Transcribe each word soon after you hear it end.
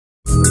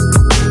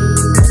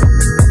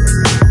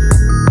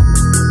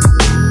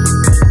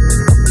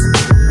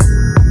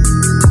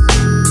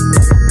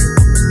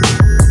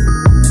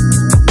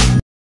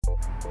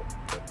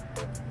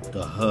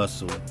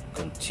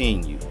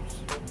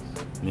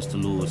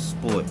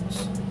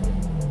Sports.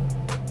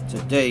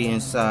 Today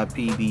inside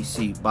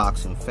PBC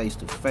Boxing Face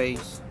to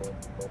Face,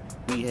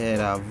 we had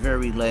our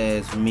very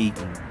last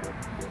meeting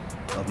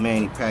of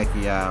Manny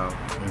Pacquiao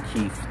and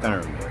Keith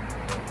Thurman.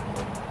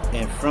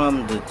 And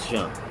from the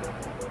jump,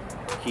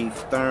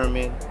 Keith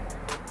Thurman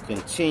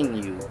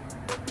continued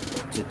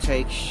to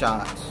take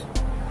shots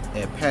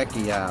at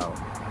Pacquiao,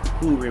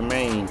 who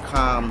remained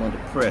calm under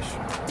pressure.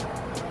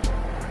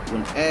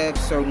 When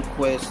asked certain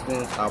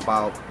questions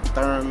about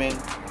Thurman,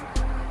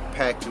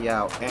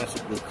 Pacquiao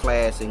answered with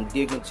class and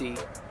dignity,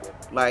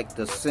 like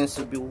the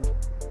sensible,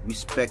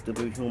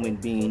 respectable human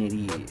being it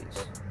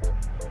is.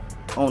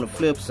 On the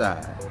flip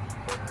side,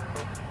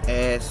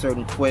 asked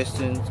certain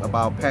questions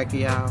about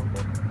Pacquiao,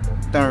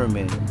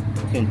 Thurman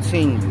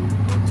continued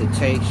to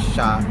take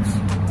shots,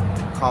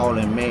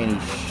 calling Manny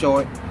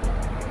short,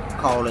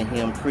 calling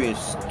him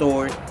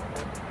prehistoric,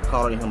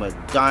 calling him a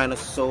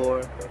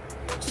dinosaur,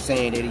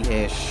 saying that he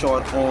has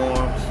short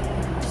arms,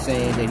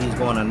 saying that he's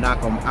going to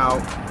knock him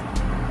out.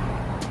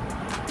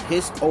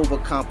 His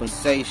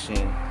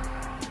overcompensation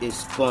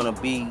is going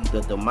to be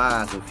the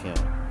demise of him.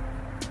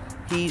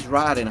 He's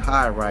riding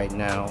high right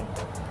now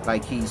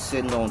like he's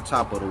sitting on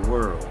top of the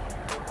world.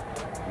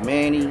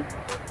 Manny,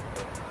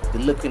 the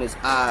look in his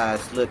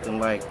eyes looking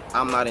like,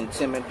 I'm not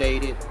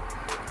intimidated,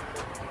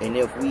 and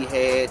if we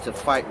had to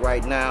fight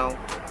right now,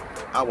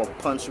 I will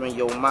punch you in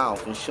your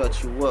mouth and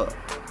shut you up.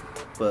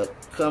 But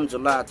come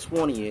July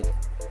 20th,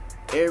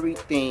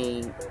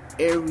 everything,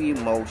 every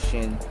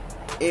emotion,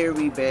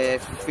 every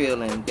bad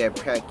feeling that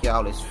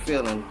Pacquiao is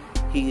feeling,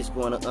 he's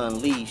going to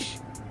unleash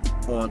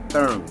on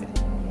Thurman.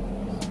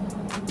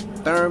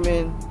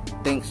 Thurman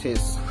thinks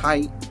his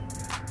height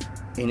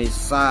and his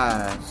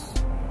size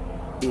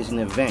is an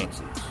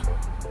advantage.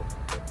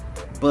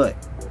 But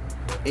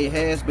it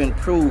has been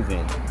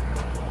proven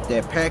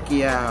that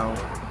Pacquiao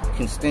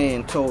can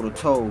stand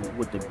toe-to-toe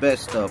with the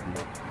best of them,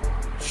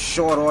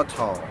 short or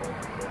tall.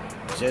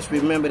 Just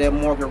remember that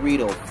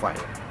Margarito fight.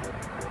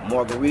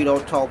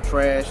 Margarito talked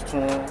trash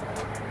to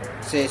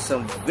him, said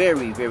some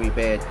very, very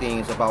bad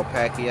things about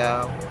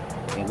Pacquiao.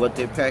 And what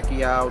did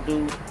Pacquiao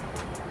do?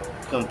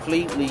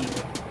 Completely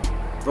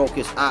broke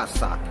his eye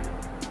socket.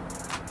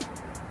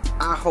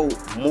 I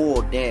hope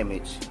more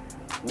damage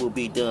will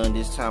be done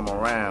this time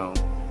around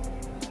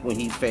when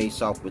he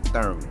faces off with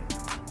Thurman.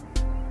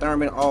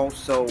 Thurman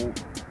also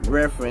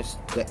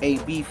referenced the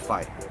AB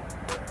fight.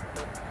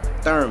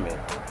 Thurman,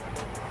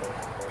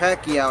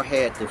 Pacquiao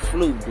had the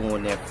flu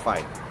during that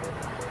fight.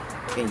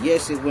 And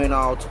yes, it went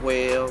all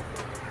 12.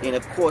 And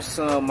of course,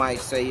 some might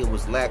say it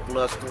was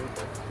lackluster,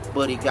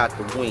 but he got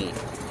the win.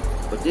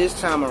 But this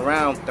time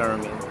around,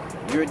 Thurman,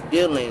 you're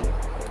dealing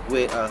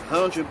with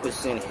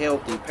 100%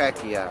 healthy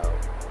Pacquiao,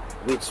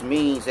 which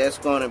means that's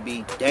going to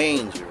be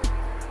danger.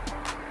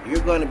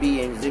 You're going to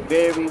be in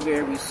very,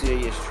 very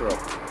serious trouble.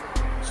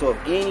 So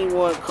if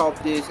anyone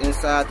caught this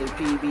inside the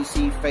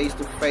PBC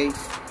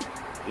face-to-face,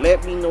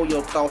 let me know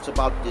your thoughts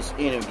about this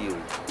interview.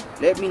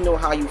 Let me know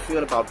how you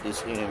feel about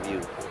this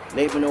interview.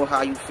 Let me know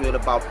how you feel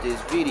about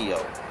this video.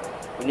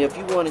 And if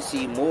you want to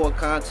see more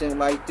content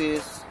like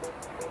this,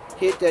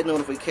 hit that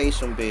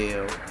notification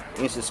bell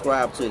and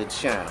subscribe to the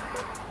channel.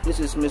 This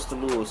is Mr.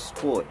 Lewis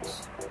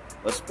Sports,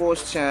 a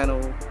sports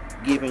channel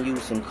giving you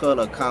some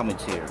color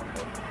commentary.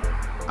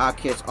 I'll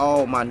catch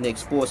all my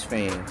next sports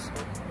fans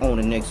on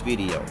the next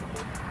video.